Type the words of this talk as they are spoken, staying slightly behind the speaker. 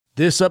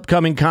This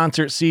upcoming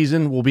concert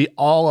season will be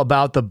all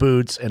about the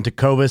boots, and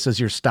Tecovas is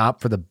your stop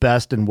for the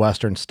best in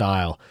Western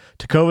style.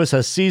 Tecovas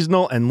has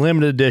seasonal and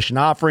limited edition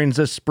offerings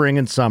this spring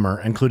and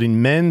summer,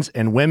 including men's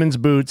and women's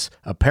boots,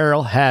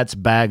 apparel, hats,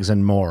 bags,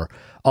 and more.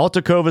 All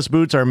Tecovas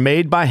boots are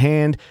made by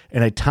hand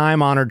in a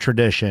time-honored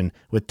tradition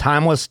with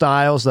timeless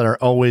styles that are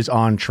always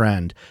on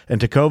trend. And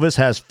Tecovas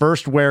has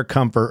first wear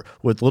comfort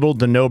with little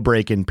to no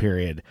break-in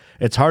period.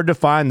 It's hard to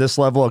find this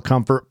level of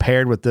comfort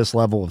paired with this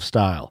level of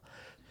style.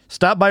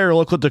 Stop by your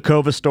local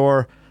Tecovas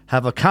store,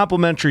 have a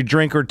complimentary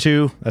drink or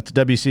two, that's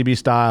WCB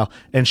style,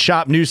 and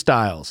shop new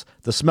styles.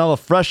 The smell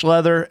of fresh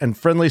leather and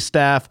friendly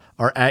staff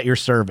are at your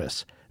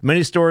service.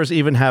 Many stores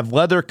even have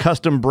leather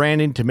custom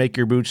branding to make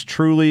your boots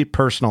truly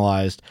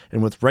personalized.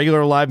 And with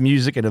regular live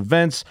music and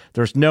events,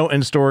 there's no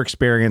in-store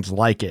experience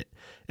like it.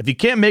 If you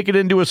can't make it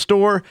into a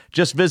store,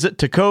 just visit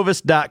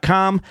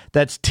tecovas.com.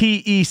 That's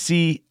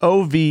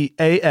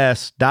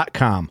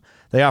TECOVAS.com.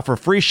 They offer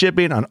free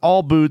shipping on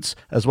all boots,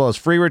 as well as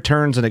free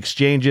returns and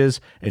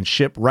exchanges, and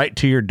ship right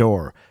to your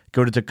door.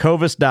 Go to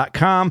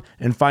tecovas.com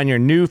and find your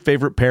new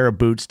favorite pair of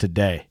boots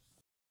today.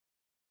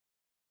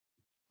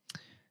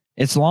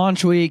 It's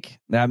launch week.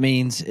 That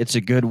means it's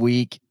a good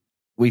week.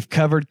 We've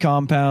covered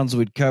compounds.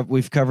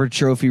 We've covered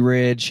Trophy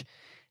Ridge.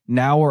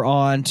 Now we're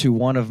on to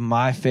one of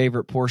my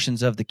favorite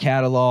portions of the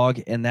catalog,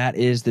 and that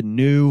is the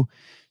new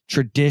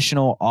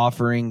traditional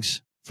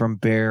offerings from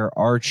Bear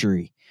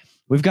Archery.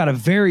 We've got a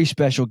very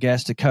special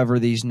guest to cover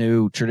these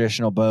new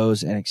traditional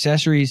bows and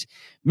accessories,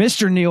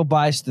 Mr. Neil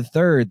Bice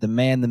III, the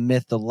man, the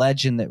myth, the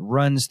legend that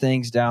runs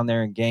things down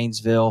there in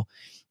Gainesville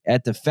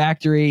at the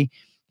factory.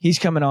 He's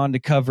coming on to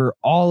cover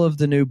all of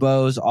the new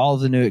bows, all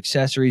of the new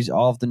accessories,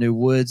 all of the new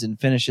woods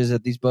and finishes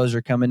that these bows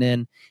are coming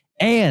in,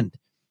 and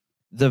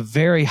the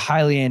very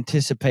highly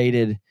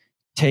anticipated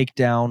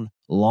takedown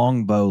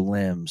longbow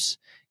limbs.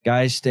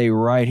 Guys, stay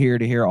right here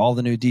to hear all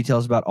the new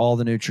details about all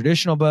the new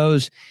traditional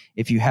bows.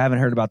 If you haven't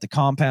heard about the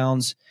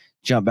compounds,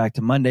 jump back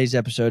to Monday's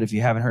episode. If you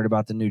haven't heard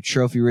about the new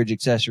Trophy Ridge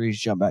accessories,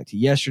 jump back to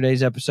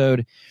yesterday's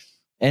episode.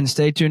 And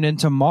stay tuned in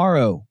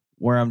tomorrow,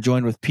 where I'm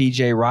joined with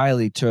PJ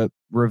Riley to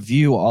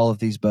review all of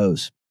these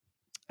bows.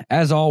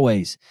 As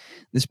always,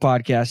 this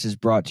podcast is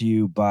brought to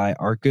you by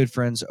our good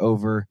friends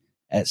over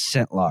at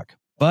ScentLock.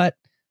 But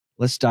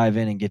let's dive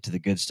in and get to the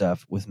good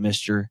stuff with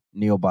Mr.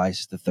 Neil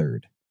Bice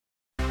III.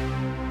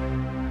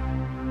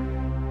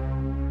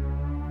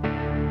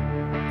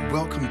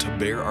 Welcome to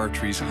Bear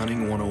Archery's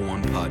Hunting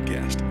 101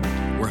 podcast,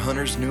 where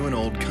hunters new and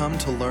old come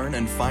to learn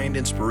and find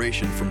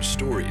inspiration from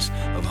stories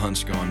of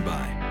hunts gone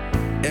by.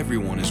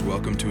 Everyone is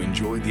welcome to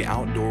enjoy the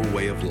outdoor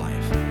way of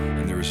life,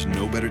 and there is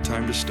no better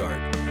time to start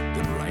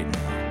than right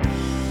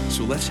now.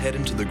 So let's head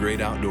into the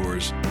great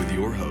outdoors with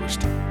your host,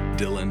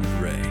 Dylan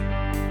Ray.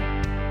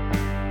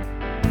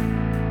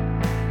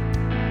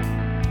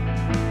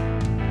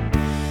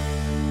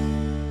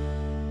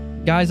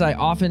 Guys, I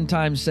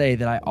oftentimes say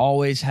that I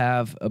always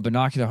have a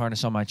binocular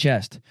harness on my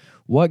chest.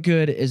 What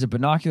good is a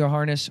binocular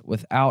harness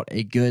without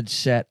a good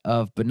set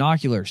of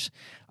binoculars?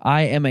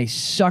 I am a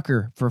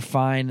sucker for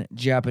fine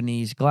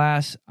Japanese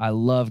glass. I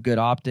love good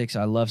optics.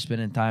 I love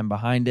spending time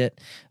behind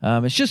it.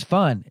 It's just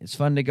fun. It's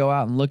fun to go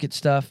out and look at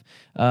stuff,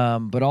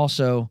 but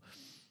also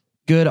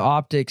good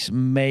optics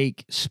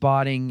make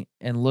spotting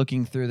and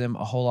looking through them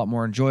a whole lot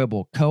more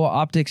enjoyable. Kowa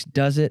Optics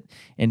does it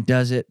and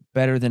does it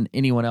better than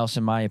anyone else,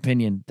 in my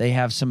opinion. They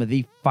have some of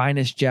the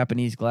finest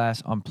Japanese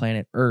glass on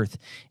planet Earth.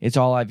 It's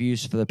all I've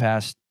used for the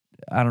past,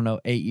 8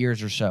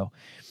 years or so.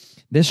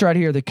 This right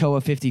here, the Kowa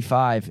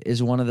 55,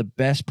 is one of the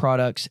best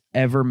products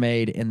ever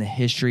made in the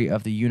history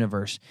of the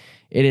universe.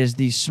 It is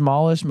the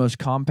smallest, most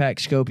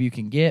compact scope you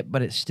can get,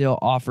 but it still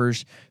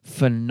offers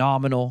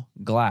phenomenal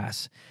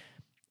glass.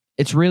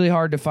 It's really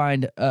hard to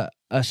find a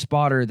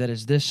spotter that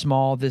is this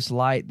small, this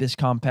light, this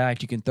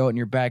compact. You can throw it in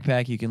your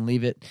backpack. You can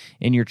leave it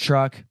in your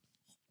truck.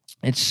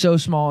 It's so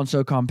small and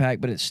so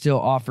compact, but it still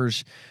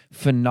offers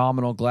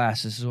phenomenal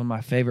glass. This is one of my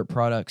favorite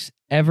products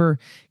ever.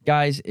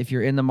 Guys, if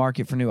you're in the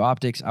market for new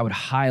optics, I would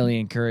highly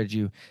encourage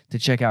you to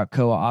check out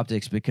Kowa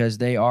Optics because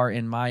they are,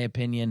 in my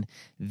opinion,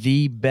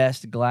 the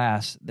best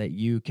glass that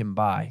you can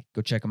buy.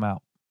 Go check them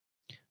out.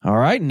 All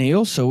right,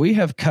 Neil. So we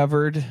have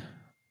covered...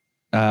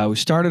 we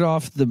started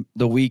off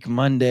the week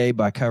Monday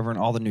by covering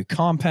all the new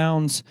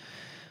compounds.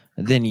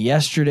 Then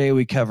yesterday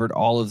we covered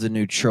all of the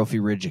new Trophy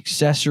Ridge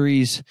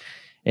accessories.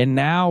 And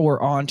now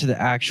we're on to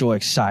the actual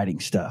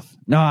exciting stuff.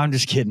 No, I'm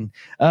just kidding.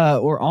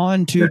 We're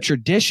on to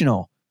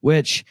traditional,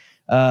 which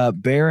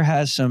Bear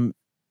has some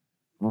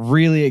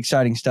really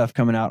exciting stuff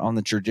coming out on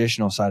the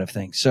traditional side of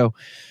things. So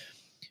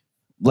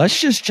let's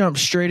just jump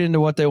straight into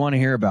what they want to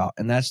hear about,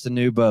 and that's the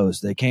new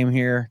bows. They came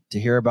here to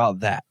hear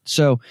about that.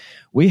 So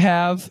we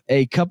have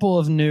a couple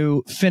of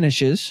new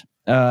finishes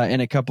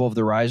and a couple of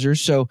the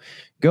risers. So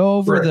go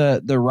over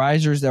the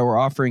risers that we're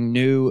offering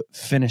new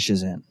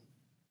finishes in.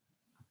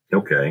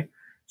 Okay.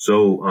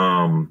 So,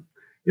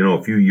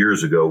 a few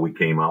years ago, we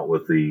came out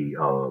with the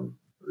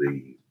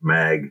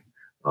mag,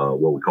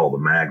 what we call the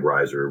mag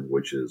riser,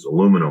 which is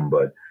aluminum,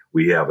 but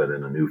we have it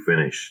in a new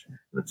finish. And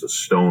it's a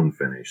stone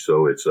finish.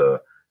 So it's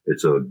a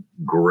it's a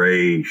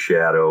gray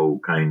shadow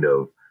kind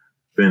of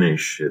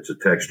finish. It's a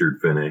textured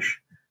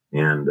finish,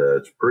 and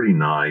it's pretty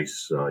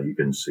nice. You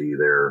can see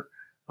there,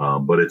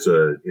 but it's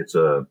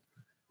a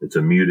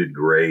muted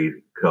gray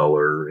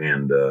color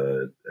and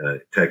a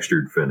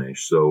textured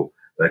finish. So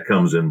that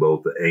comes in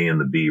both the A and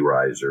the B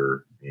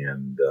riser,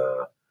 and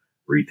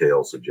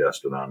retail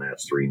suggested on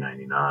that's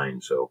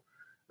 $3.99. So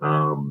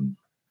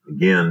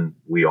again,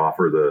 we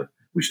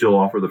still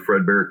offer the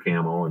Fredbear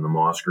camo and the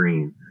moss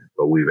green,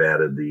 but we've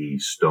added the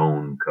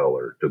stone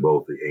color to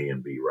both the A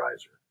and B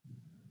riser.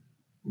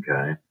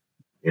 Okay.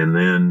 And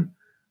then,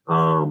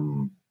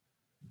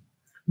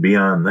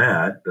 beyond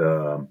that,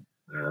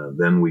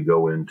 then we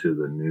go into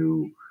the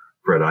new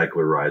Fred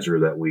Eichler riser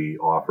that we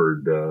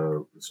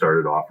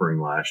started offering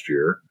last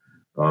year.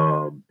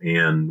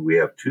 And we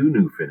have two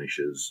new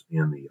finishes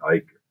in the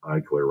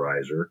Eichler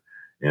riser.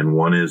 And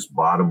one is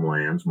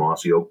Bottomlands,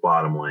 Mossy Oak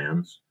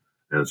Bottomlands.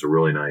 And it's a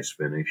really nice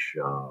finish.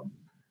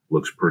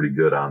 Looks pretty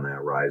good on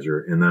that riser.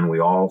 And then we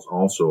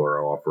also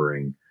are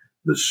offering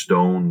the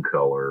stone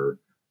color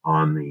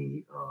on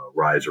the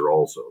riser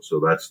also. So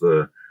that's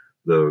the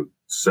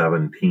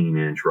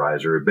 17-inch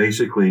riser. It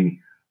basically,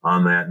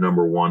 on that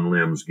number one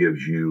limbs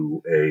gives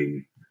you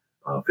a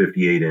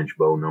 58-inch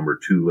bow. Number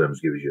two limbs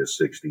gives you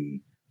a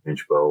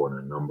 60-inch bow, and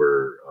a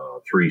number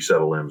three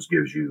set of limbs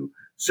gives you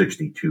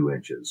 62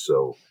 inches.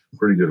 So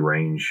pretty good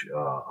range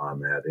on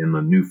that. And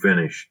the new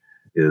finish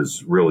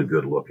is really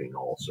good looking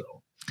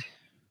also.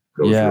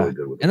 Goes really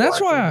good with the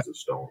that's why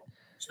stone.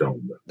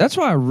 That's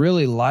why I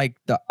really like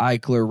the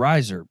Eichler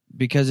riser,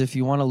 because if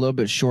you want a little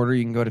bit shorter,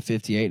 you can go to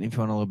 58, and if you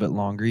want a little bit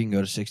longer, you can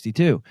go to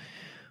 62.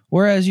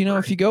 Whereas,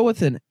 if you go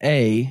with an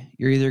A,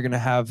 you're either going to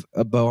have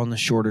a bow on the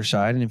shorter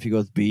side, and if you go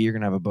with B, you're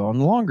going to have a bow on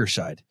the longer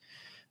side.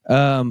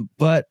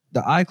 But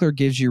the Eichler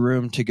gives you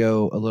room to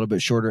go a little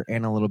bit shorter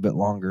and a little bit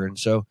longer. And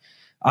so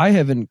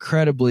I've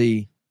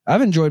enjoyed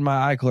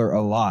my Eichler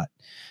a lot.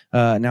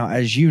 Now,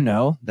 as you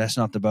know, that's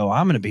not the bow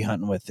I'm going to be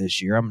hunting with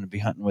this year. I'm going to be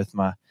hunting with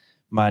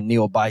my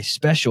Neil Bice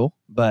Special,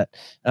 but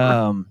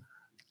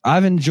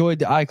I've enjoyed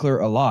the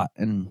Eichler a lot,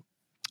 and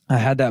I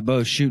had that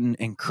bow shooting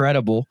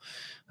incredible.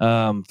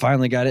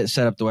 Finally got it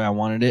set up the way I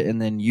wanted it,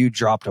 and then you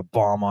dropped a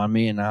bomb on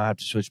me, and now I have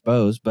to switch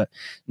bows. But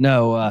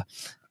no,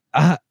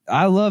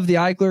 I love the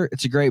Eichler.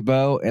 It's a great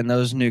bow, and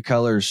those new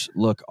colors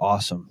look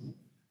awesome.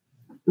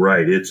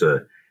 Right.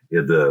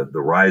 The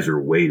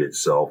riser weight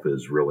itself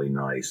is really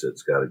nice.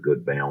 It's got a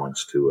good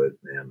balance to it.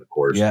 And of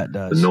course, it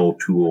does. The no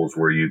tools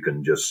where you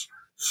can just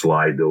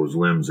slide those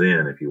limbs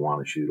in if you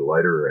want to shoot a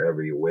lighter or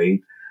heavier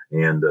weight,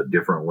 and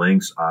different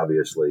lengths.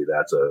 Obviously,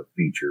 that's a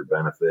feature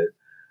benefit.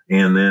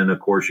 And then, of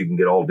course, you can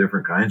get all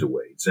different kinds of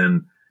weights.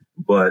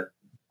 But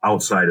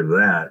outside of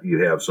that,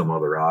 you have some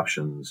other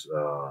options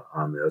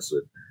on this.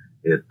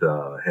 It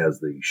has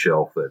the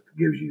shelf that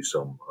gives you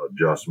some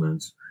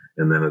adjustments.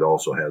 And then it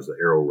also has the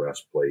arrow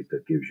rest plate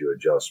that gives you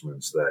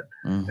adjustments that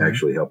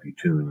actually help you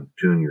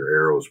tune your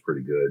arrows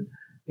pretty good.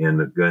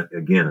 And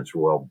again, it's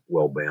well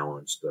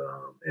balanced.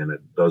 And it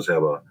does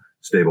have a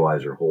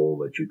stabilizer hole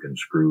that you can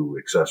screw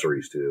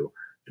accessories to,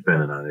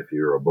 depending on if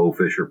you're a bow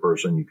fisher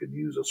person, you could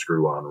use a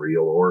screw-on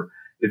reel, or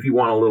if you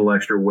want a little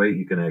extra weight,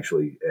 you can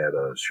actually add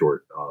a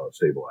short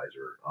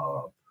stabilizer,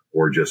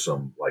 or just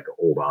some like an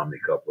old Omni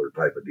coupler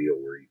type of deal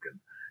where you can,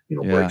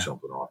 break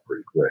something off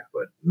pretty quick.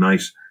 But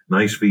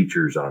nice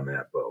features on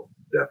that bow,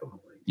 definitely.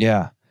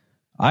 Yeah.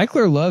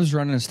 Eichler loves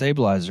running a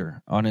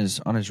stabilizer on his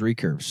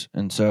recurves,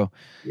 and so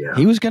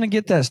he was going to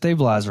get that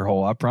stabilizer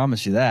hole. I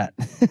promise you that.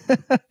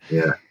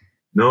 Yeah.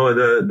 No,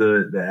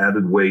 the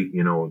added weight,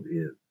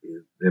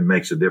 it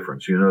makes a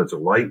difference. It's a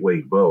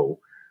lightweight bow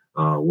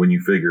when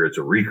you figure it's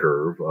a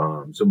recurve.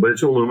 But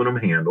it's aluminum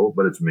handle,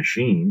 but it's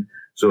machined,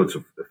 so it's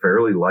a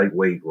fairly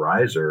lightweight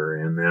riser.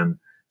 And then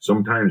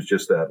sometimes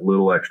just that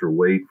little extra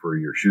weight for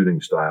your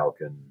shooting style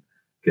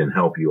can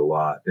help you a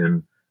lot.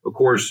 And of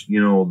course,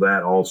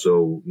 that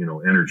also,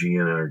 energy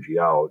in, energy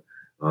out.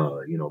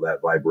 That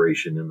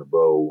vibration in the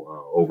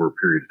bow over a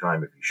period of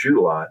time, if you shoot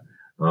a lot,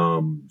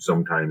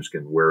 sometimes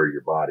can wear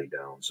your body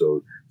down.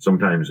 So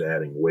sometimes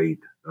adding weight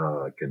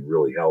can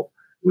really help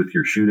with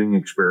your shooting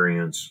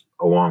experience,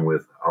 along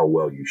with how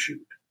well you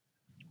shoot.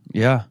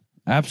 Yeah,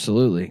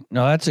 absolutely.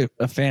 No, that's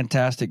a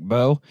fantastic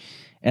bow.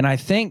 And I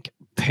think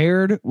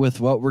paired with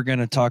what we're going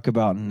to talk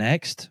about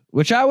next,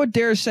 which I would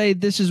dare say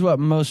this is what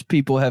most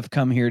people have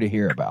come here to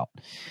hear about.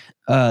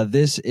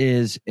 This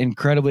is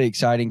incredibly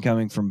exciting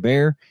coming from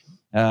Bear.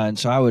 And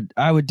so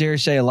I would dare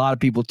say a lot of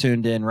people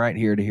tuned in right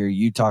here to hear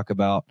you talk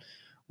about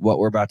what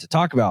we're about to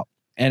talk about.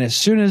 And as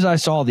soon as I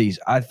saw these,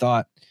 I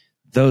thought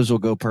those will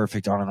go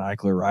perfect on an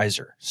Eichler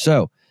riser.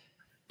 So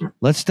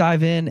let's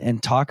dive in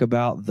and talk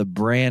about the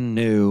brand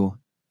new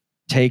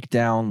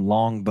takedown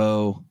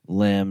longbow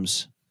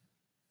limbs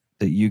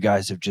that you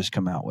guys have just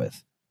come out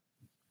with.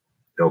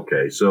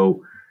 Okay.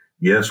 So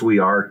yes, we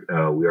are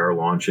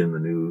launching a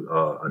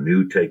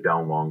new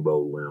takedown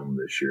longbow limb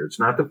this year. It's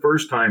not the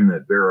first time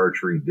that Bear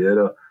Archery did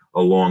a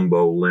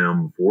longbow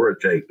limb for a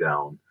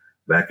takedown.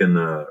 Back in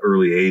the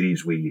early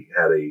 80s, we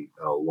had a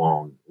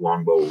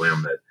longbow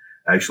limb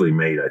actually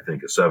made, I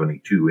think, a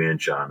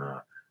 72-inch on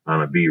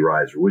a B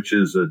riser, which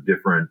is a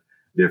different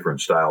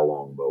style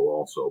longbow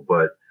also.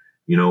 But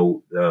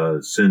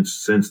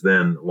since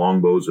then,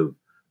 longbows have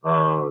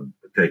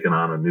taken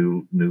on a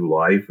new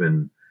life,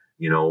 and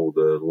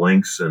the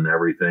lengths and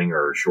everything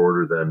are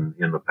shorter than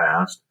in the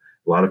past.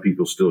 A lot of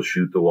people still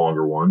shoot the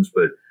longer ones,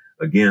 but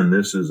again,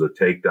 this is a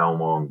takedown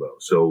longbow.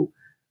 So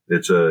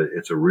it's a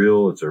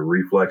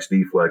reflex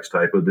deflex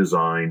type of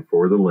design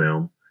for the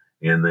limb.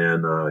 And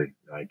then,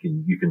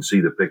 you can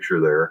see the picture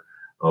there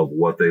of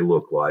what they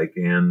look like,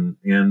 and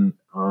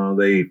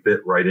they fit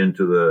right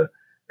into the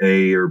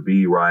A or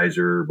B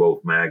riser,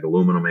 both mag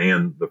aluminum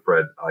and the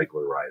Fred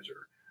Eichler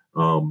riser.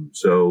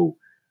 So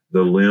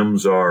the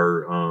limbs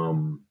are,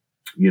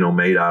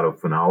 made out of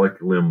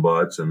phenolic limb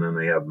butts, and then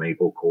they have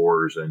maple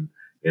cores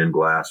and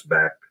glass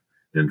backed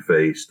and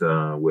faced,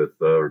 with,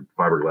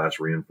 fiberglass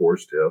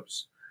reinforced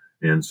tips.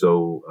 And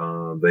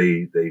so,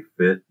 they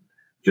fit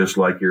just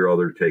like your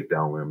other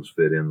takedown limbs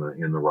fit in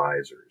the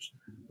risers.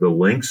 The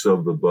lengths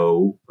of the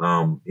bow,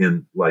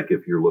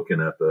 if you're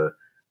looking at the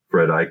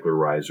Fred Eichler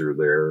riser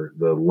there,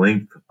 the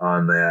length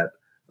on that,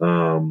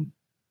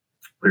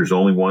 there's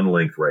only one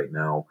length right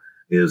now,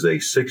 is a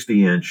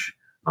 60-inch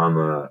on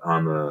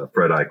the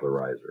Fred Eichler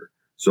riser.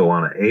 So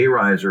on an A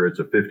riser, it's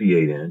a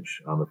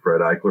 58-inch. On the Fred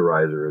Eichler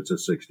riser, it's a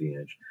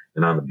 60-inch.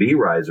 And on the B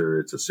riser,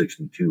 it's a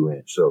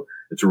 62-inch. So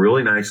it's a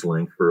really nice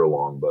length for a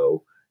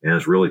longbow, and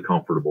it's really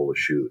comfortable to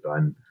shoot.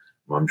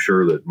 I'm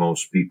sure that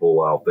most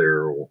people out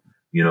there will,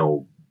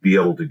 be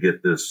able to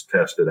get this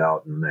tested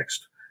out in the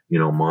next,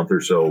 month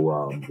or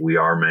so. We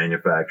are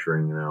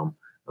manufacturing them.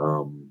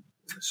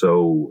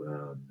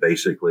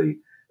 Basically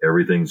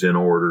everything's in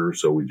order.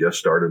 So we just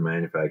started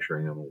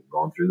manufacturing them. We've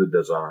gone through the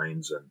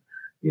designs and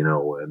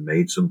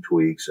made some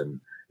tweaks, and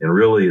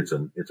really it's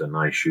a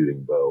nice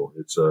shooting bow.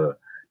 It's a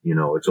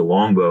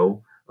long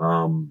bow.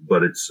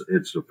 But it's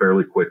a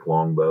fairly quick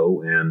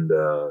longbow, and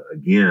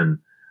again,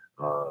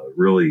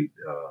 really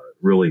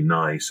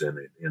nice. And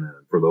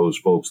for those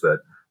folks that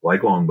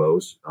like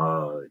longbows,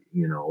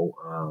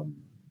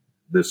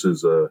 this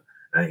is an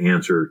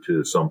answer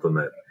to something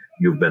that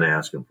you've been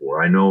asking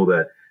for. I know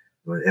that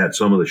at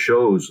some of the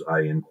shows,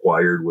 I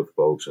inquired with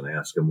folks and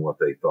asked them what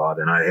they thought,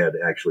 and I had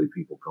actually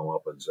people come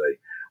up and say,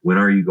 "When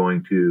are you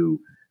going to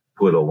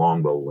put a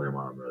longbow limb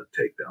on the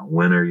takedown?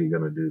 When are you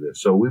going to do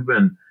this?" So we've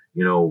been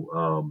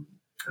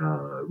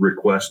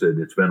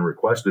it's been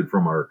requested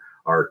from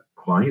our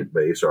client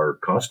base, our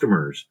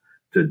customers,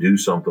 to do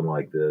something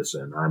like this.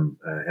 And I'm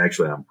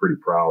pretty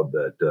proud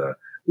that,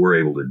 we're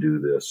able to do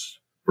this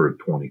for a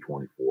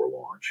 2024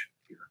 launch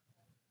here.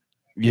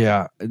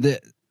 Yeah.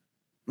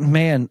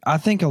 Man, I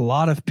think a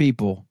lot of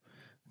people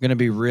are going to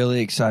be really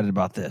excited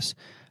about this.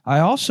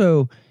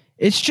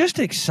 It's just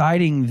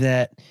exciting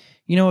that,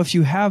 if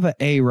you have an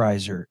A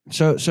riser,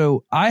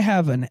 so I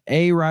have an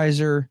A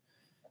riser,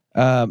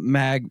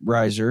 mag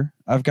riser.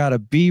 I've got a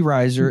B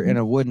riser and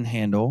a wooden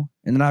handle,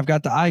 and then I've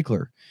got the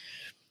Eichler.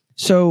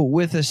 So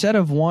with a set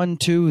of 1,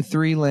 2,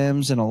 3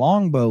 limbs and a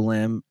longbow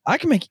limb, I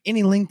can make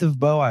any length of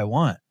bow I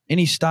want,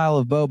 any style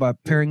of bow, by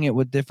pairing it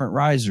with different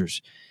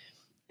risers.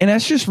 And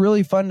that's just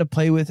really fun to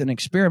play with and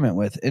experiment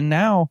with. And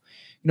now,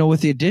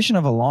 with the addition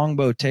of a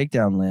longbow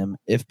takedown limb,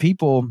 if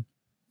people,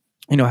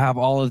 have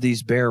all of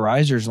these bare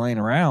risers laying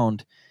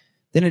around,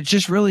 then it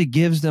just really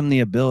gives them the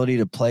ability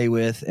to play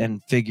with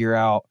and figure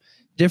out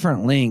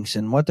different lengths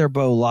and what their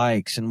bow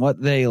likes and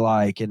what they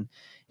like. And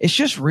it's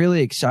just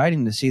really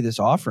exciting to see this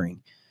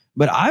offering.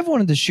 But I've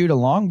wanted to shoot a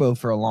longbow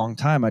for a long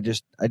time. I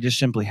just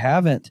simply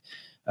haven't,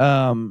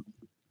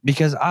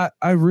 because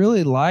I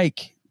really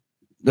like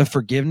the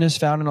forgiveness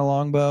found in a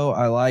longbow.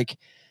 I like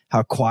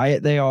how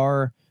quiet they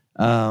are.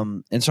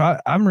 And so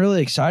I'm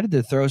really excited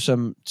to throw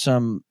some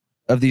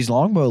of these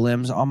longbow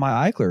limbs on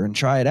my Eichler and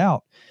try it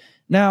out.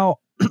 Now,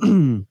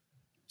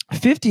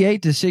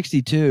 58 to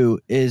 62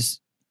 is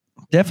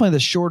definitely the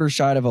shorter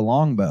side of a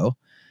longbow.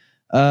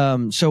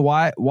 So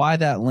why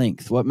that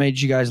length? What made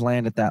you guys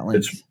land at that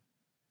length?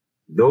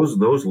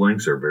 Those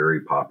lengths are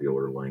very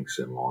popular lengths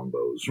in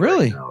longbows.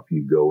 Really? Right now, if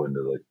you go into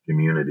the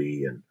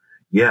community, and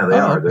yeah, they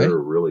are. Okay. They're a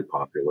really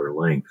popular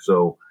length.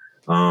 So,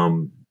 there's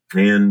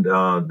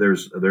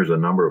a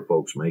number of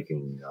folks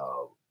making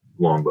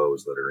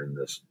longbows that are in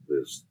this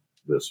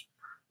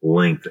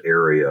length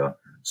area.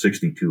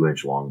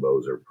 62-inch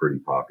longbows are pretty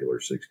popular.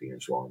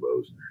 60-inch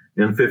longbows,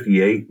 and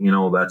 58.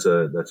 That's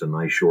a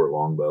nice short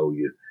longbow.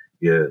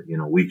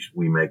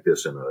 We make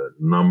this in a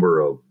number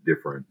of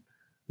different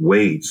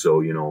weights.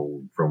 So,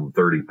 from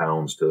 30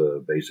 pounds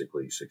to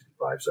basically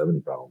 65,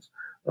 70 pounds,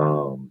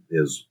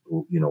 is,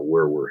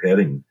 where we're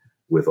heading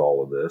with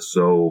all of this.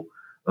 So,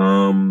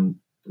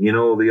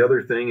 the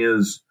other thing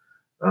is,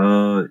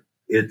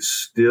 it's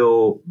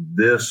still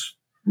this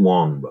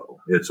longbow.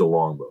 It's a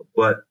longbow,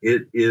 but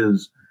it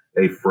is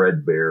a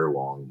Fred Bear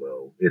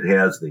longbow. It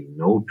has the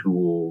no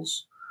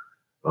tools,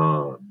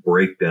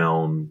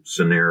 breakdown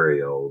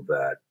scenario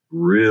that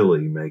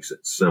really makes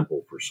it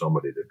simple for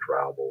somebody to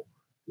travel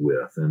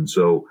with. And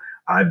so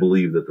I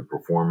believe that the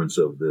performance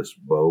of this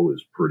bow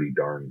is pretty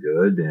darn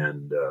good,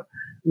 and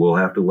we'll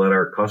have to let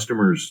our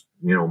customers,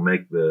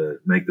 make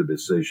the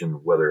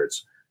decision whether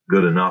it's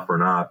good enough or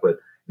not. But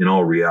in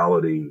all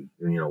reality,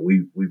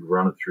 we've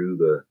run it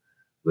through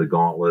the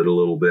gauntlet a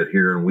little bit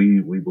here, and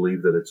we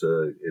believe that it's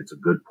a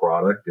good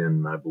product,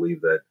 and I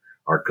believe that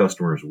our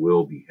customers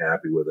will be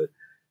happy with it.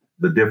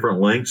 The different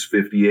lengths,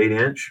 58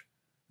 inch,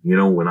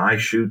 when I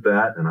shoot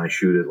that and I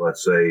shoot it,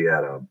 let's say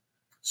at a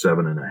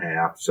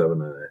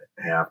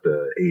 7.5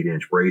 to 8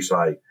 inch brace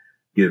height,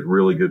 get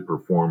really good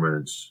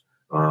performance,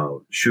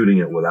 shooting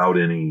it without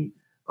any,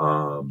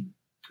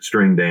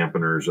 string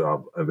dampeners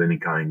of any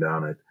kind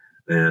on it,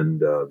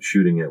 and,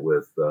 shooting it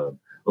with,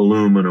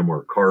 aluminum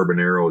or carbon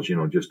arrows,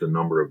 just a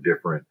number of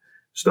different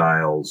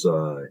styles.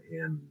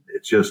 And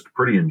it's just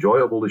pretty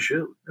enjoyable to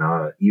shoot,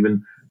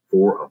 even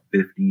for a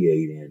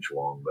 58 inch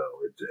longbow.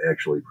 It's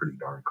actually pretty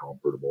darn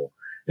comfortable.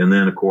 And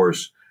then, of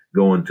course,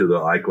 going to the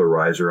Eichler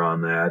riser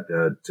on that,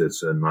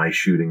 it's a nice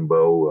shooting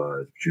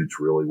bow, shoots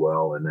really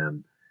well. And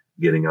then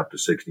getting up to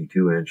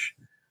 62 inch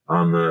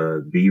on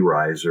the B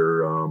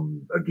riser,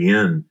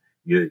 again,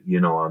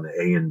 on the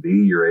A and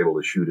B, you're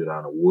able to shoot it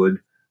on a wood,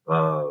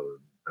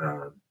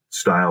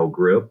 style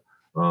grip,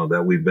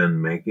 that we've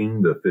been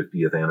making, the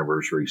 50th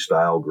anniversary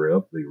style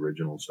grip, the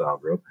original style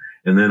grip.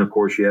 And then, of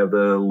course, you have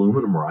the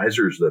aluminum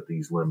risers that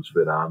these limbs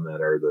fit on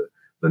that are the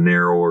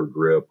narrower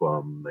grip.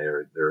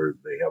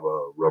 They have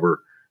a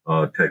rubber,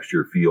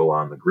 texture feel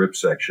on the grip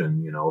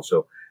section,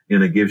 so,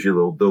 and it gives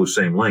you those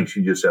same lengths.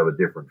 You just have a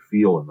different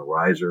feel in the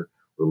riser,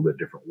 a little bit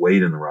different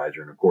weight in the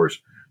riser. And of course,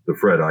 the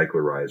Fred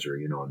Eichler riser,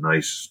 a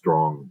nice,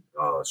 strong,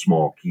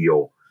 small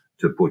keel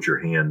to put your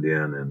hand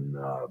in, and,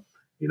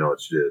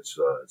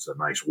 it's a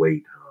nice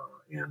weight,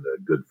 and a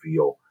good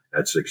feel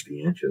at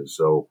 60 inches.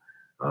 So,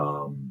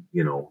 so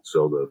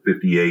the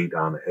 58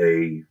 on the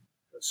A,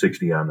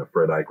 60 on the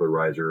Fred Eichler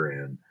riser,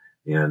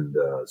 and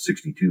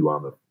 62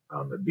 on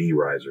the B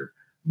riser,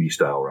 B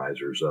style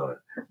risers.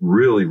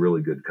 Really,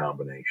 really good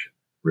combination.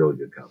 Really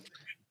good combination.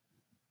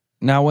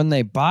 Now, when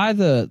they buy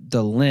the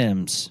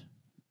limbs,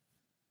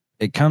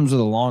 it comes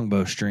with a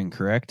longbow string,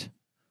 correct?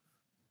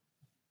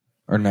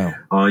 Or no?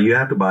 You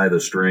have to buy the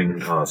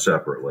string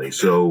separately.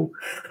 So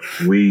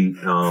we,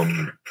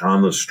 on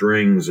the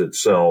strings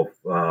itself,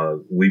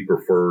 we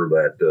prefer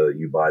that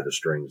you buy the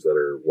strings that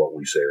are what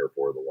we say are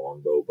for the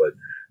longbow. But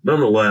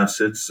nonetheless,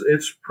 it's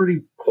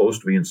pretty close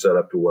to being set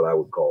up to what I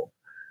would call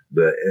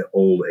the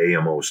old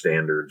AMO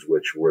standards,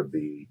 which would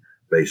be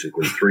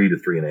basically 3 to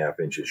 3.5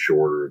 inches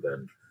shorter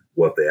than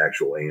what the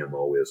actual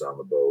AMO is on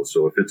the bow.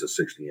 So if it's a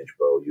 60 inch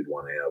bow, you'd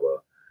want to have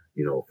a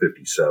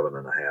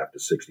 57.5 to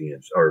 60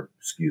 inch,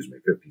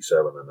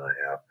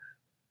 57.5.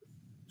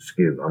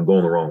 I'm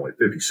going the wrong way.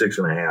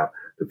 56.5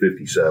 to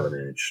 57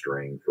 inch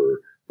string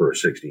for a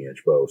 60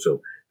 inch bow.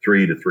 So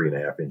 3 to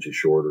 3.5 inches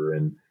shorter.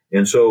 And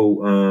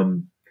so,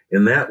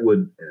 and that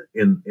would,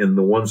 in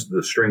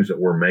the strings that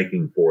we're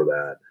making for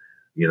that,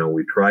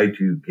 we try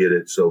to get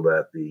it so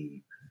that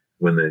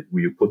when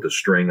you put the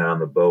string on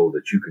the bow,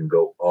 that you can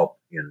go up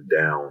and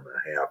down a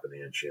half an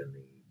inch in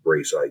the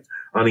brace height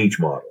on each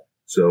model.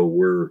 So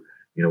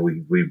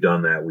we've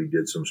done that. We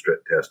did some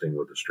testing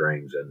with the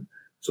strings, and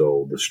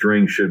so the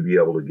string should be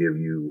able to give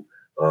you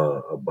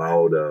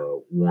about a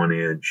 1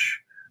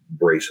 inch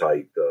brace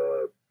height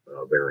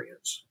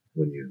variance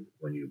when you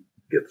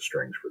get the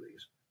strings for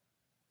these.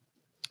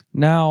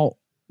 Now,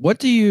 what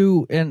do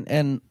you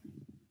and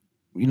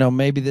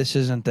maybe this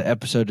isn't the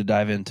episode to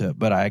dive into it,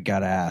 but I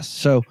gotta ask.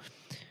 So,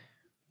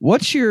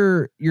 what's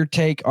your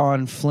take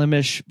on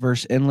Flemish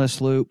versus endless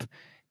loop,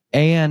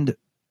 and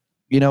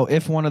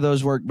if one of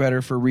those work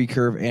better for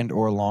recurve and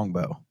or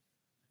longbow?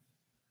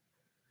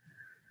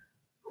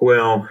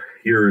 Well,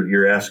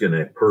 you're asking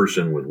a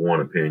person with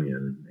one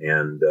opinion,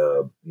 and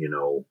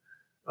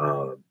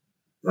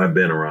I've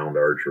been around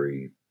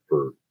archery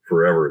for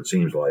forever. It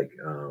seems like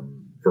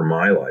for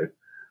my life,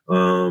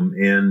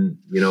 and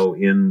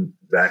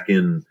back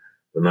in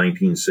the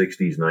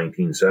 1960s,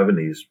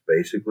 1970s,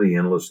 basically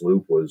endless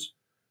loop was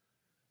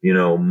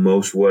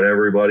most what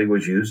everybody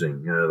was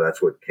using.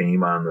 That's what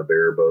came on the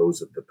bear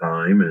bows at the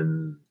time.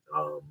 And,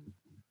 I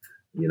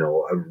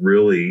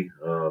really,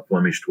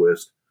 Flemish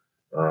twist,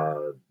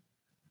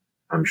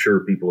 I'm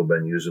sure people have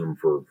been using them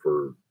for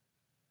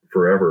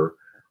forever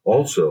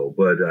also,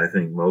 but I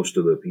think most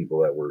of the people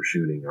that were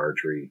shooting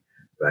archery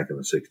back in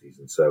the 60s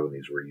and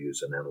 70s were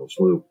using endless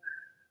loop.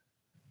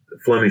 The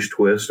Flemish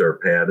twists are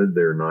padded.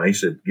 They're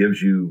nice. It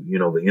gives you,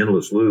 the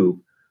endless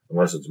loop,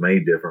 unless it's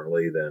made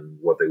differently than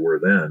what they were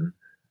then.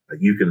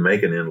 You can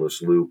make an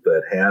endless loop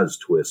that has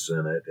twists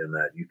in it, and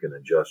that you can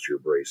adjust your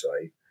brace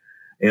height.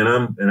 And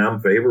I'm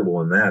favorable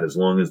in that, as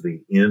long as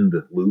the end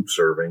loop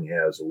serving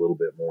has a little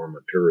bit more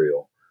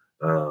material,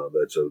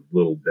 that's a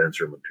little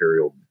denser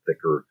material,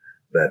 thicker,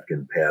 that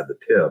can pad the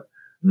tip.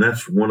 And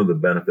that's one of the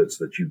benefits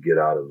that you get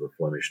out of the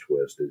Flemish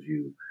twist, is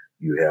you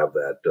have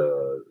that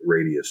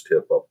radius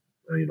tip up.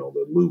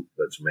 The loop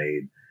that's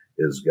made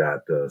has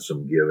got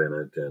some give in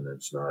it, and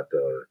it's not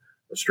a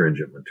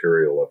stringent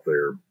material up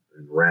there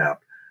and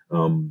wrapped.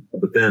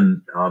 But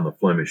then on the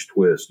Flemish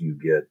twist, you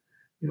get,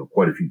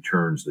 quite a few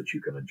turns that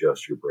you can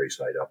adjust your brace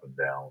height up and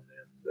down.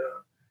 And,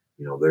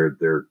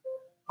 they're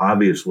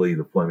obviously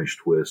the Flemish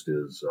twist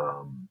is,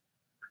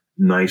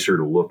 nicer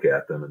to look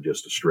at than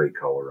just a straight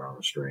color on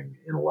a string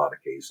in a lot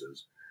of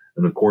cases.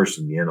 And of course,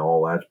 in the end,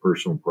 all that's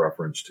personal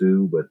preference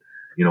too. But,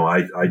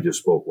 I just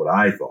spoke what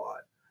I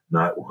thought,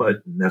 not what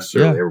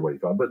necessarily everybody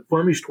thought. But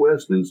Flemish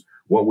twist is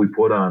what we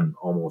put on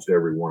almost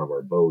every one of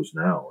our bows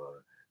now.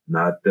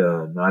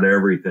 Not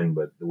everything,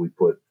 but we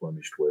put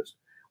Flemish twist,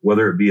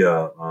 whether it be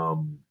a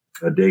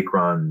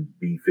Dacron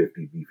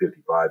B50,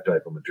 B55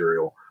 type of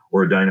material,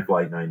 or a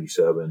Dynaflight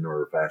 97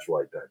 or a Fast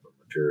Flight type of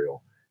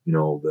material.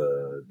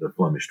 The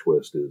Flemish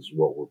twist is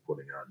what we're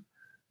putting on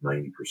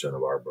 90%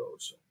 of our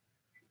bows. So.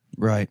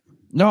 Right.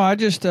 No, I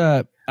just,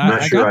 I'm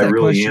not sure got I that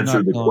really question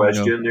answered the not long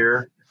ago. question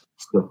there.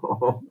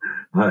 So,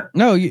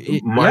 No,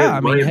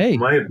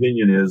 my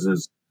opinion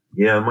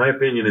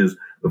is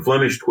the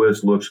Flemish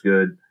twist looks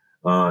good.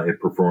 It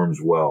performs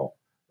well.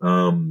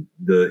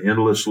 The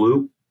endless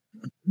loop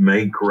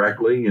made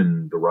correctly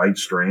and the right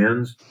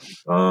strands,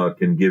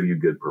 can give you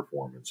good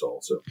performance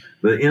also.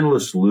 The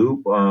endless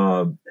loop,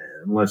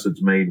 unless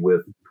it's made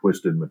with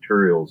twisted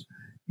materials,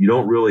 you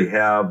don't really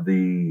have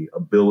the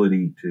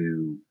ability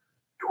to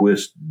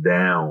twist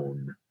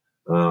down,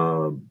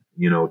 to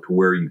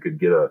where you could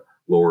get a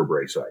lower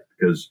brace height,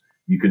 because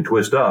you can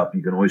twist up.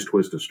 You can always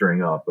twist a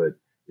string up, but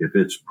if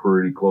it's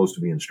pretty close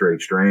to being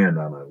straight strand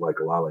on it, like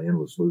a lot of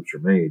endless loops are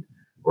made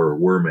or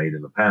were made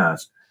in the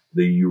past,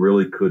 you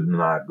really could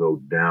not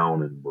go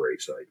down in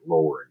brace height,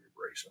 lower in your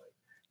brace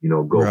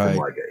height. Go from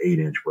like an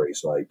 8-inch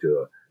brace height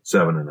to a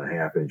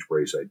 7.5-inch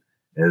brace height,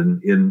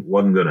 and it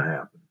wasn't going to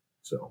happen.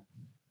 So,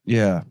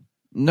 yeah,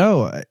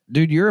 no,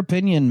 dude, your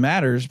opinion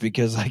matters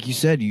because, like you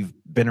said, you've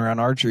been around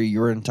archery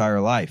your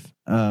entire life.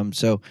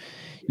 So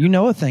you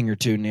know a thing or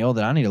two, Neil,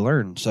 that I need to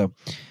learn. So,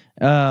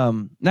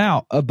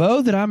 now a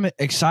bow that I'm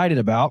excited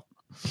about,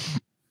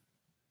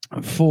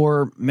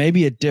 for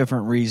maybe a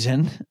different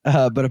reason,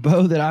 but a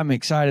bow that I'm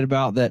excited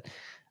about that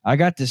I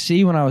got to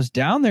see when I was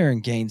down there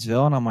in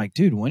Gainesville. And I'm like,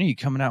 dude, when are you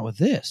coming out with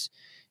this?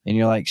 And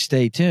you're like,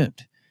 stay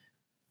tuned.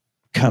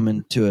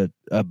 Coming to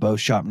a bow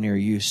shop near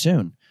you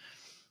soon.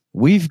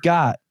 We've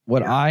got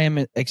what I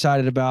am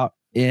excited about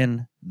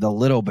in the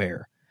Little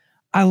Bear.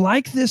 I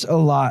like this a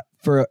lot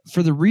for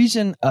the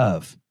reason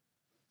of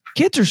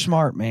kids are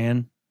smart,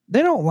 man.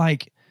 They don't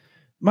like,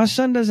 my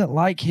son doesn't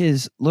like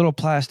his little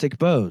plastic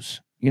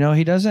bows.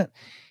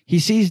 He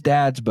sees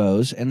dad's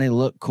bows and they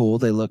look cool.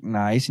 They look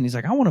nice. And he's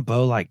like, I want a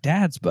bow like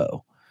dad's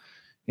bow.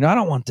 I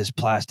don't want this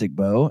plastic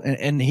bow.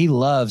 And he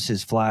loves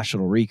his flash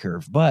little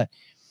recurve, but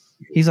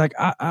he's like,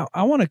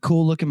 I want a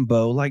cool looking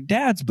bow like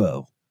dad's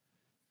bow.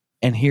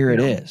 And here it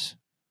is.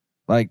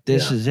 Like,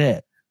 this is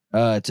it.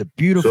 It's a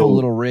beautiful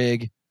little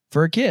rig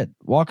for a kid.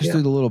 Walk us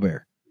through the Little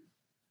Bear.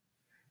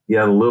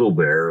 Yeah, the Little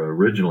Bear.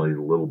 Originally,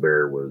 the Little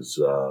Bear was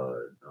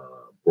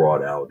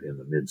brought out in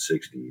the mid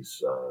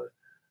 '60s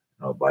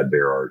by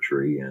Bear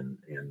Archery, and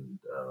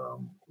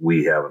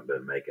we haven't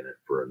been making it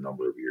for a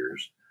number of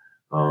years.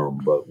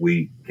 But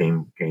we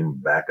came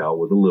back out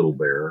with a Little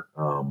Bear.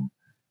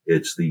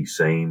 It's the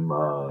same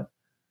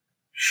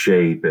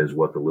shape as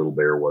what the Little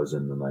Bear was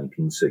in the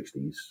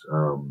 1960s.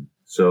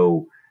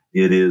 So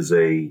it is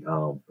a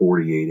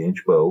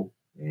 48-inch bow,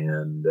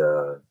 and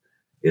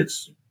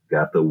it's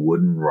got the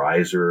wooden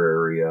riser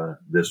area.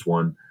 This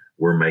one,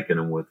 we're making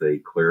them with a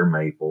clear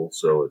maple,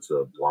 so it's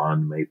a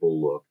blonde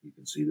maple look. You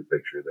can see the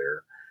picture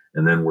there.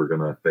 And then we're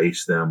going to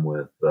face them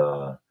with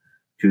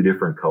two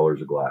different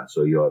colors of glass.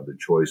 So you'll have the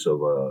choice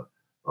of a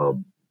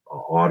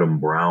autumn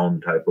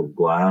brown type of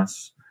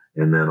glass,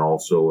 and then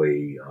also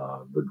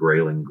the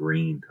grayling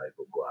green type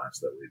of glass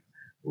that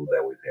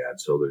we've had.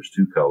 So there's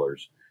two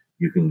colors.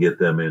 You can get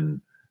them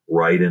in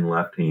right and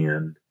left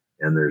hand,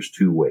 and there's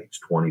two weights,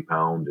 20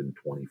 pound and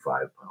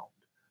 25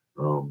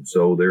 pound.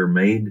 So they're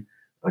made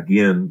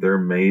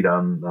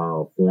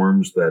on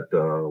forms that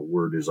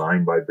were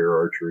designed by Bear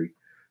Archery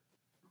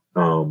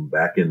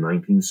back in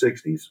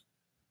 1960s,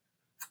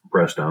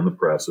 pressed on the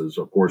presses.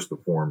 Of course, the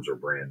forms are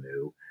brand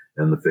new,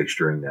 and the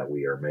fixturing that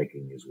we are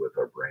making is with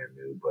our brand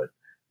new, but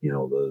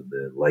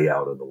the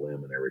layout of the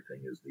limb and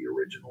everything is the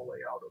original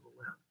layout of the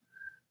limb.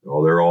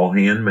 Well, they're all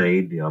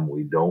handmade.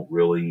 We don't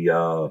really,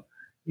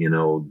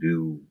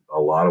 do a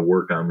lot of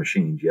work on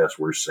machines. Yes,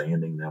 we're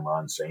sanding them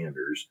on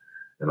sanders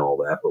and all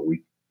that, but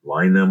we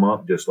line them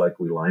up just like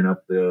we line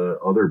up the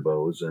other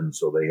bows. And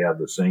so they have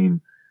the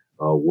same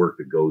work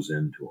that goes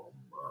into them.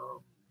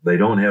 They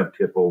don't have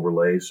tip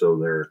overlay, so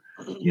they're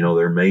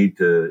made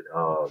to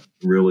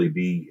really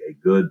be a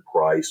good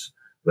price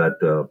that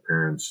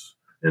parents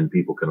and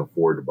people can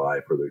afford to buy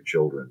for their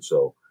children.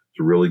 So it's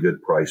a really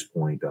good price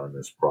point on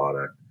this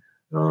product.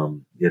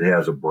 It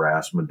has a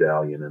brass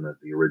medallion in it,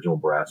 the original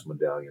brass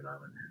medallion on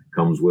it.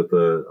 Comes with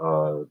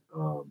a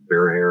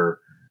bear hair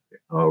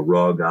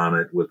rug on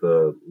it with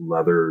a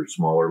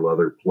smaller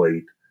leather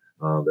plate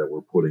that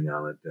we're putting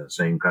on it.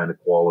 Same kind of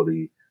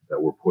quality that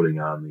we're putting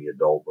on the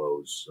adult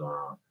bows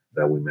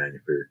that we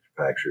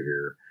manufacture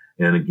here.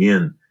 And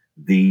again,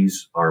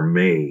 these are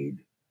made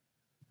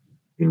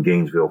in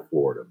Gainesville,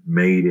 Florida,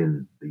 made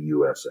in the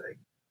USA,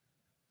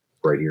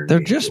 right here in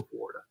Gainesville,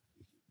 Florida.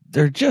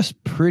 They're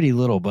just pretty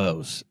little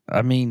bows.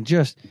 I mean,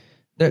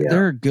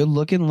 they're a good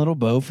looking little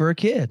bow for a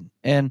kid.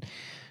 And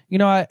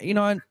I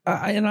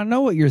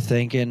know what you're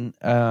thinking.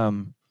 I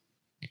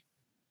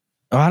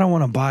don't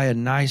want to buy a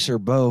nicer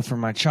bow for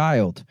my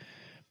child.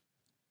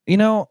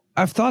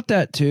 I've thought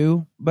that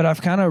too, but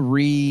I've kind of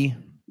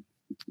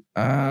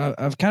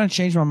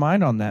changed my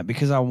mind on that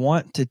because I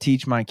want to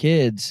teach my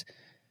kids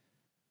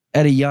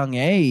at a young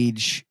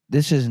age.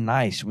 This is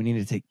nice. We need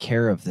to take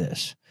care of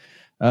this.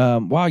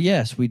 While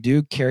yes, we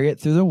do carry it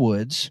through the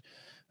woods.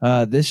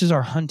 This is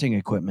our hunting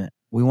equipment.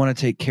 We want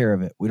to take care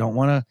of it. We don't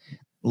want to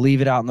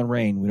leave it out in the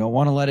rain. We don't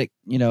want to let it,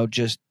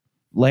 just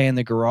lay in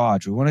the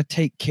garage. We want to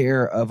take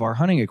care of our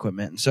hunting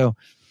equipment. And so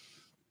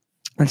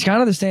it's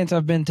kind of the stance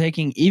I've been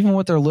taking, even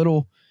with their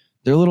little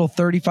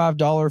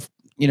 $35,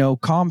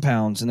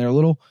 compounds and their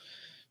little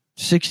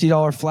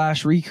 $60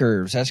 flash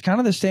recurves. That's kind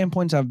of the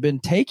standpoints I've been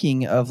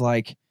taking of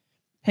like,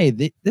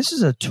 hey, this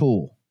is a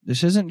tool.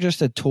 This isn't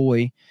just a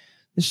toy.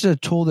 This is a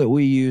tool that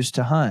we use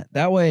to hunt.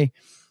 That way,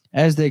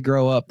 as they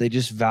grow up, they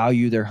just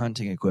value their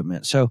hunting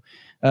equipment. So,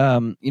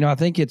 I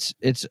think it's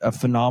a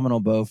phenomenal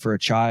bow for a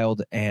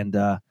child, and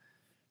I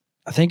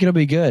think it'll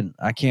be good.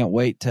 I can't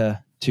wait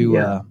to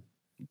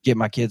get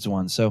my kids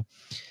one. So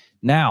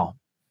now,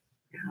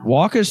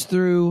 walk us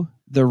through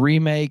the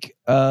remake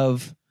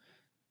of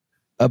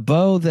a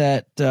bow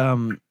that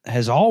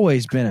has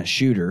always been a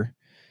shooter.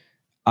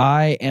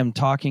 I am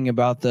talking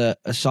about the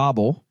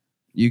Asable.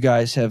 You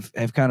guys have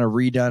kind of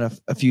redone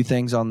a few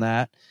things on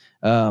that,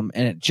 and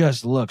it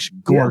just looks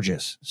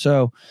gorgeous. Yeah.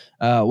 So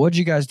what'd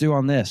you guys do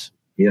on this?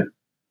 Yeah.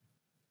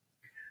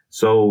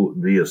 So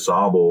the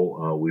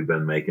Asable we've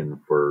been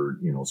making for,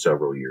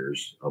 several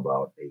years,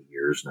 about 8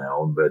 years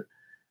now. But,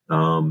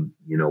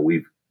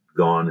 we've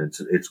gone,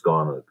 it's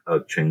gone a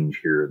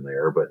change here and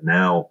there. But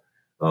now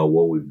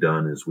what we've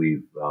done is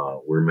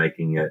we're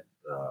making it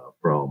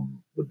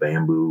from the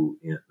bamboo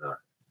in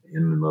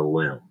the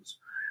limbs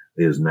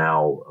is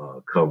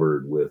now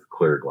covered with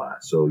clear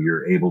glass. So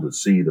you're able to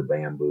see the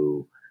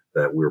bamboo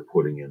that we're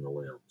putting in the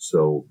limbs.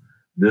 So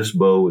this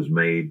bow is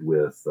made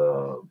with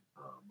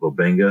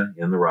Bubinga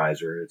in the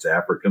riser. It's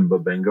African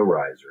Bubinga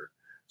riser.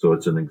 So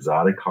it's an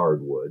exotic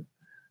hardwood.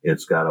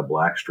 It's got a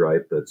black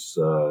stripe that's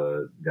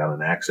got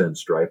an accent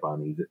stripe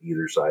on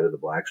either side of the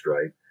black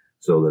stripe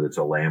so that it's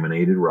a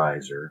laminated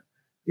riser.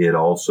 It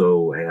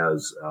also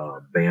has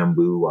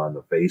bamboo on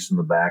the face and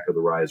the back of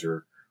the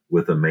riser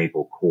with a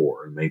maple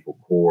core. And maple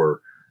core,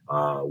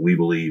 we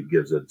believe,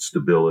 gives it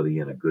stability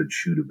and a good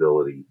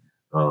shootability,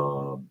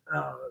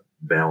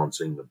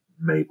 balancing the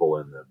maple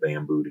and the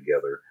bamboo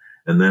together.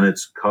 And then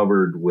it's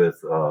covered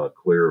with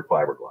clear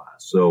fiberglass.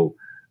 So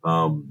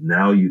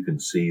now you can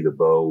see the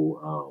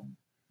bow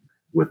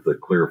with the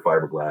clear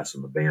fiberglass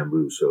and the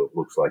bamboo. So it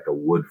looks like a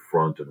wood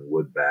front and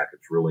wood back.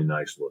 It's really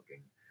nice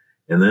looking.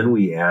 And then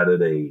we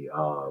added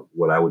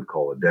what I would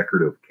call a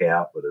decorative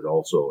cap, but it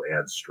also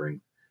adds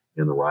strength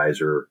in the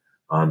riser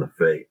on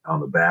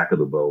the back of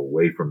the bow,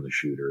 away from the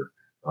shooter,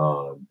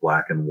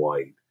 black and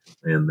white.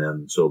 And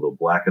then, so the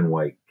black and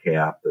white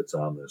cap that's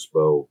on this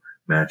bow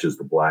matches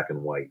the black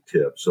and white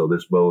tip. So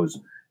this bow is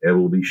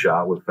able to be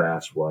shot with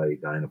fast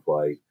flight,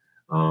 Dynaflight.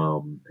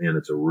 And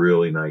it's a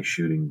really nice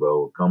shooting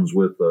bow. It comes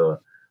with a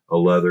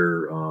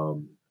leather,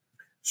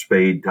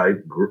 spade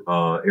type,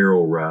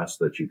 arrow rest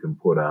that you can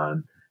put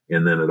on.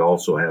 And then it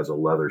also has a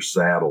leather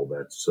saddle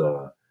that's,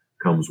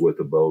 comes with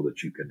a bow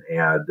that you can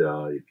add,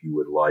 if you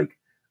would like,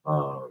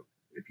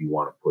 if you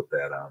want to put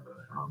that on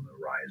the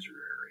riser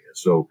area.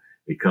 So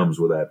it comes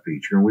with that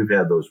feature, and we've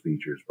had those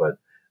features, but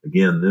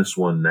again, this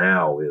one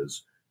now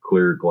is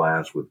clear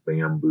glass with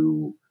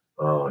bamboo,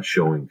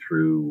 showing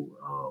through,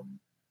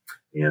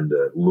 and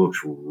looks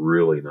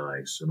really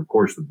nice. And of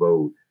course the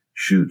bow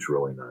shoots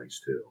really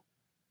nice too.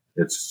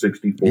 It's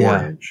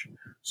 64 inch.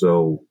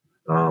 So,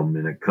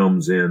 and it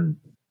comes in,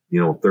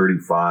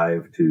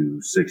 35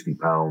 to 60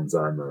 pounds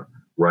on the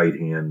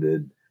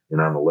right-handed, and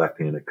on the left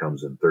hand, it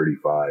comes in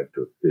 35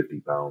 to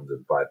 50 pounds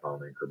in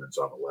 5-pound increments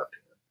on the left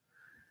hand.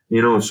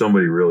 If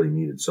somebody really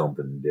needed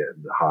something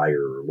higher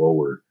or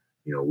lower,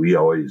 we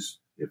always,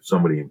 if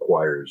somebody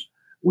inquires,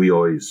 we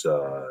always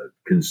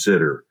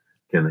consider,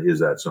 is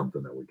that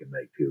something that we can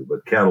make too?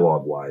 But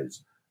catalog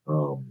wise,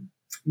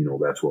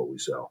 that's what we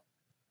sell.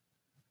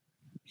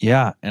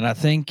 Yeah. And I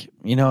think,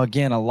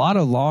 again, a lot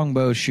of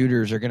longbow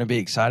shooters are going to be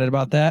excited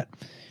about that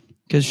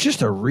because it's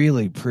just a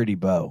really pretty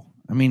bow.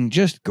 I mean,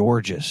 just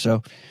gorgeous.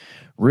 So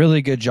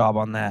really good job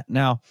on that.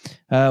 Now,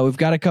 we've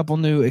got a couple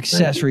new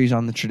accessories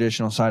on the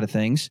traditional side of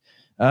things.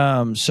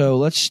 So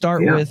let's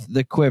start with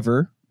the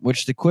quiver,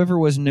 which the quiver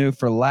was new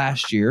for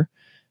last year.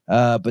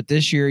 But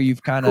this year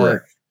you've kind of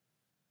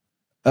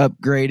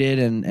upgraded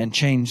and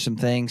changed some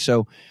things.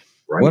 So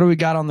what do we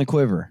got on the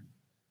quiver?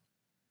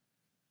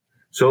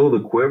 So the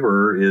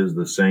quiver is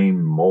the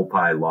same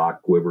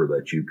multi-lock quiver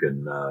that you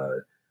can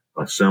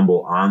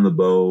assemble on the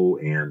bow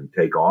and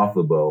take off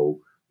the bow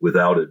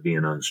without it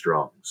being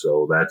unstrung.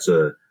 So that's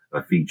a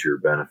a feature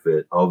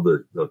benefit of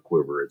the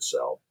quiver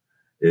itself.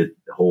 It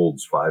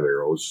holds 5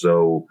 arrows.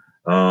 So,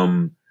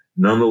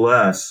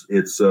 nonetheless,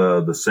 it's,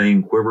 the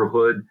same quiver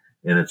hood,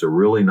 and it's a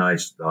really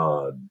nice,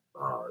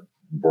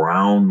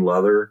 brown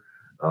leather,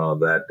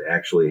 that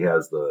actually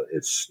has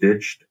it's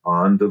stitched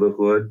onto the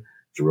hood.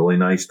 It's a really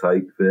nice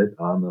tight fit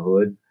on the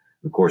hood.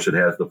 Of course, it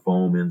has the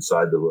foam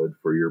inside the hood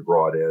for your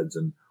broadheads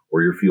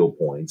or your field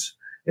points.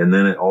 And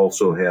then it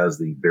also has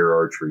the Bear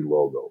Archery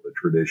logo, the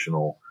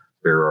traditional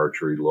Bear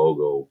Archery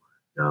logo,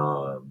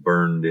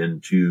 burned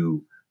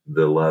into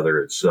the leather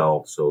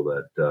itself, so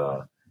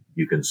that,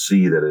 you can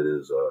see that it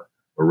is a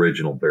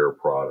original Bear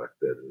product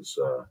that is,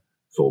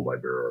 sold by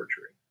Bear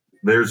Archery.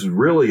 There's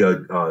really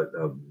a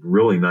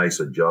really nice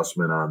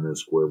adjustment on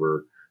this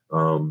quiver.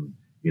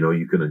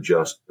 You can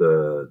adjust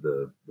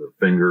the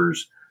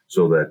fingers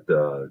so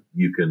that,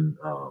 you can,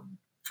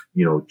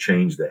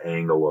 change the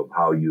angle of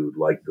how you'd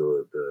like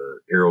the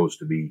arrows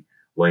to be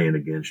laying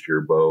against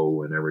your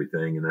bow and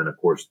everything. And then, of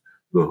course,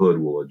 the hood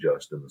will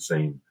adjust in the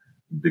same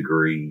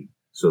degree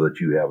so that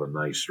you have a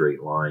nice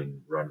straight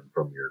line running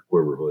from your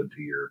quiver hood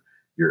to your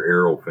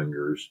arrow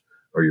fingers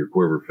or your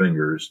quiver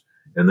fingers.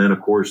 And then,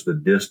 of course, the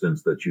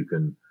distance that you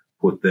can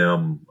put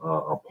them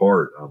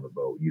apart on the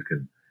bow. You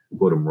can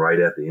put them right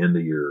at the end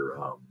of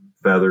your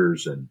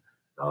feathers, and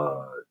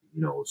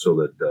so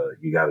that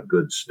you got a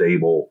good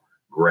stable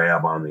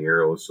grab on the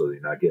arrow, so that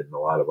you're not getting a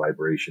lot of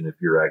vibration if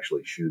you're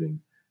actually shooting,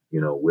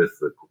 with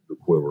the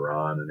quiver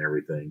on and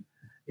everything.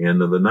 And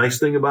the nice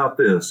thing about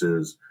this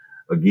is,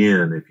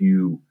 again, if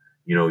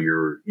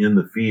you're in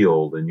the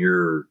field and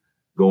you're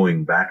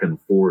going back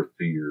and forth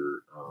to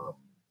your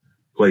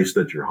place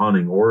that you're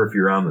hunting, or if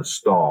you're on the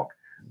stalk,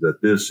 that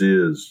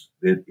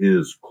it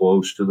is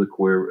close to the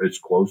quiver, it's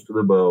close to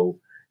the bow,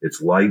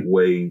 it's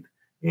lightweight,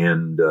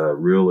 and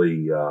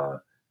really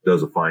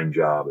does a fine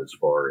job as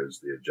far as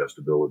the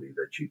adjustability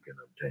that you can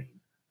obtain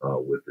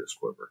with this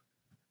quiver.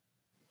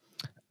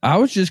 I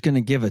was just going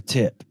to give a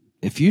tip.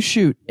 If you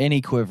shoot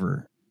any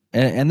quiver,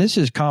 and this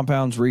is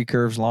compounds,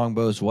 recurves,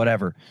 longbows,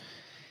 whatever,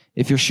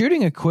 if you're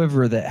shooting a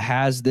quiver that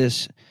has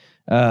this,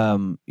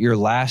 your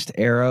last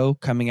arrow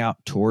coming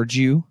out towards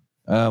you,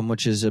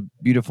 which is a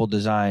beautiful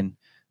design.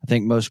 I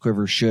think most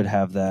quivers should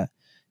have that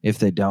if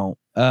they don't.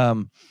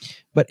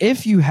 But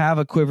if you have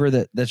a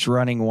quiver that's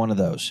running one of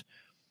those,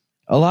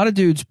 a lot of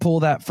dudes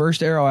pull that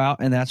first arrow out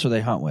and that's what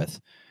they hunt with.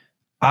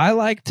 I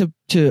like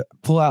to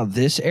pull out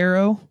this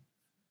arrow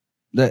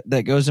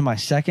that goes in my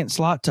second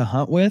slot to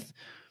hunt with,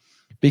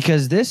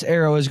 because this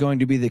arrow is going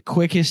to be the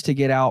quickest to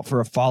get out for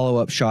a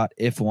follow-up shot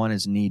if one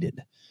is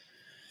needed.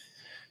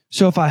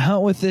 So if I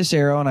hunt with this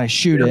arrow and I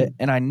shoot it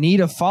and I need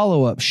a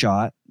follow-up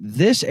shot,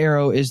 this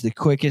arrow is the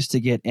quickest to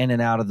get in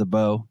and out of the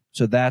bow.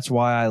 So that's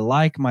why I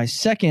like my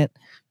second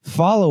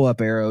follow-up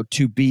arrow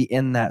to be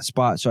in that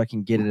spot so I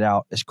can get it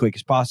out as quick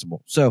as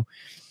possible. So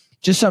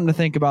just something to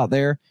think about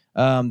there.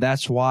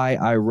 That's why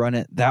I run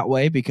it that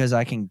way, because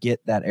I can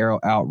get that arrow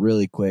out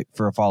really quick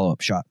for a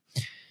follow-up shot.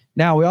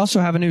 Now, we also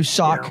have a new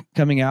sock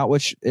coming out,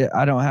 which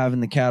I don't have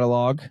in the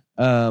catalog.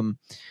 Tell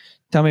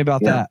me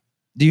about that.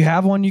 Do you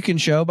have one you can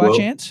show by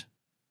chance?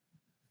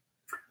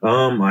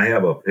 I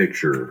have a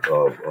picture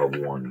of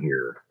one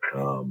here.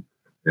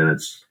 And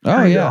it's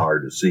kind of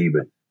hard to see,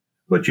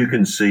 but you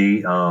can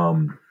see,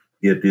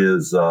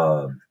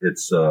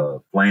 it's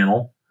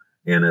flannel,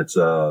 and it's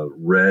a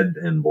red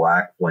and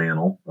black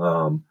flannel,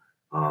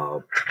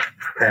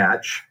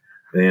 patch,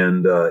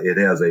 and, it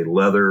has a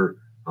leather,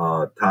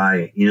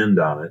 tie end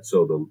on it.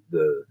 So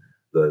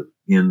the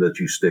end that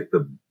you stick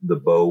the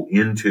bow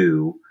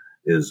into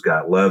is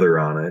got leather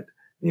on it.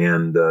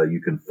 And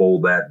you can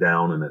fold that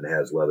down, and it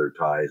has leather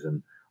ties.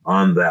 And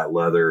on that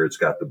leather, it's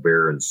got the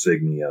Bear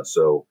insignia.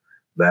 So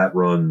that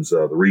runs,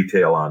 the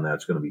retail on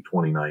that's going to be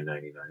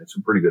 $29.99. It's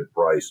a pretty good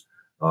price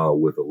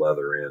with a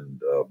leather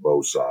end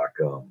bow sock.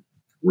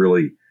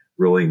 Really,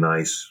 really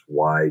nice,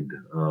 wide,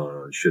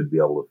 should be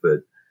able to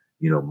fit,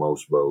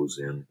 most bows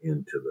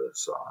into the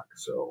sock.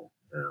 So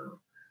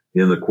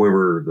in the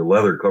quiver, the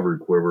leather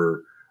covered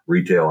quiver,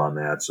 retail on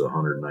that's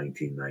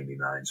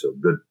 $119.99. So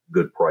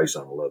good price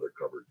on a leather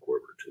covered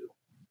quiver too.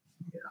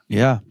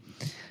 Yeah,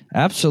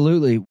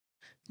 absolutely.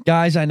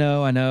 Guys, I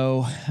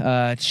know,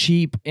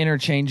 cheap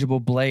interchangeable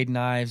blade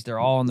knives, they're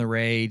all in the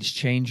rage.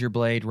 Change your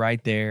blade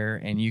right there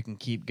and you can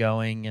keep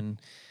going. And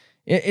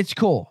it's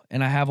cool.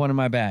 And I have one in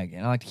my bag,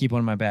 and I like to keep one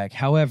in my bag.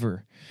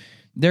 However,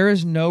 there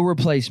is no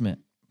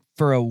replacement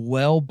for a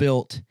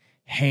well-built,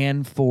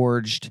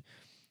 hand-forged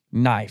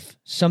knife,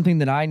 something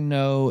that I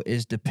know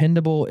is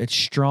dependable. It's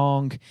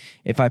strong.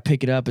 If I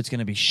pick it up, it's going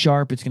to be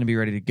sharp. It's going to be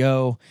ready to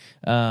go.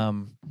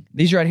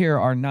 These right here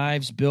are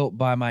knives built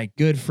by my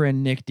good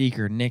friend Nick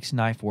Deeker, Nick's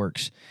Knife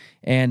Works.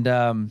 And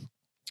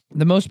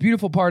the most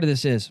beautiful part of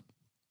this is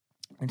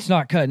it's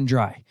not cut and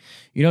dry.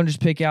 You don't just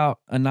pick out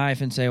a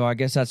knife and say, well, I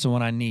guess that's the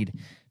one I need.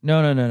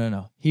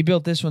 No. He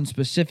built this one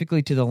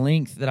specifically to the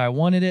length that I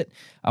wanted it.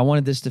 I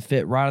wanted this to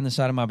fit right on the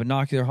side of my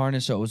binocular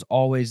harness, so it was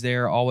always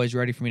there, always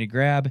ready for me to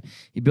grab.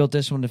 He built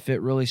this one to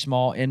fit really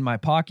small in my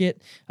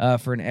pocket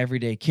for an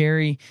everyday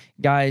carry.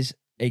 Guys,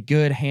 a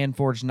good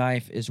hand-forged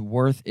knife is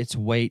worth its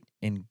weight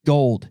in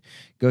gold.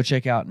 Go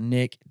check out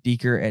Nick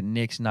Deeker at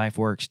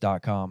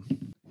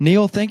nicksknifeworks.com.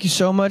 Neil, thank you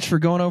so much for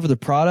going over the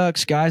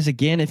products. Guys,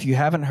 again, if you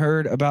haven't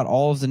heard about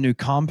all of the new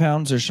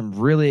compounds, there's some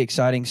really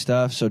exciting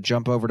stuff, so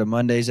jump over to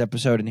Monday's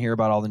episode and hear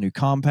about all the new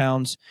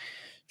compounds.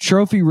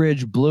 Trophy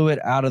Ridge blew it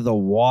out of the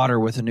water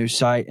with a new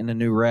sight and a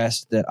new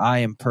rest that I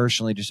am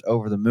personally just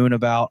over the moon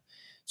about.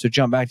 So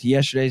jump back to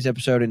yesterday's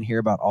episode and hear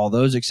about all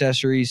those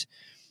accessories.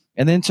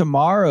 And then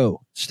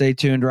tomorrow, stay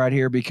tuned right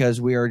here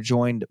because we are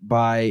joined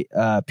by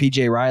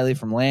PJ Riley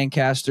from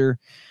Lancaster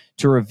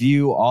to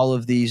review all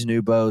of these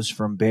new bows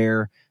from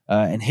Bear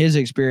and his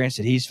experience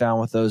that he's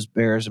found with those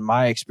bears and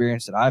my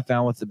experience that I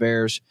found with the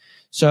bears.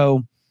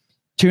 So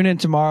tune in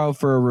tomorrow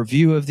for a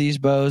review of these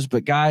bows.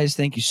 But guys,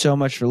 thank you so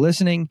much for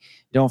listening.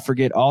 Don't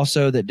forget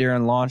also that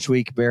during launch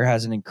week, Bear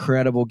has an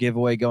incredible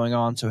giveaway going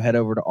on. So head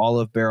over to all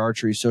of Bear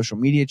Archery's social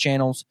media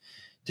channels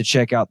to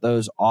check out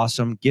those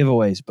awesome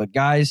giveaways. But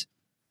guys,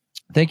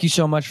 thank you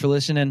so much for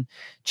listening.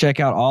 Check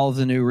out all of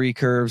the new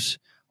recurves,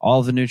 all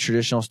of the new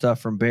traditional stuff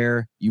from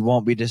Bear. You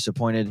won't be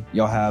disappointed.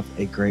 Y'all have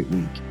a great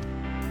week.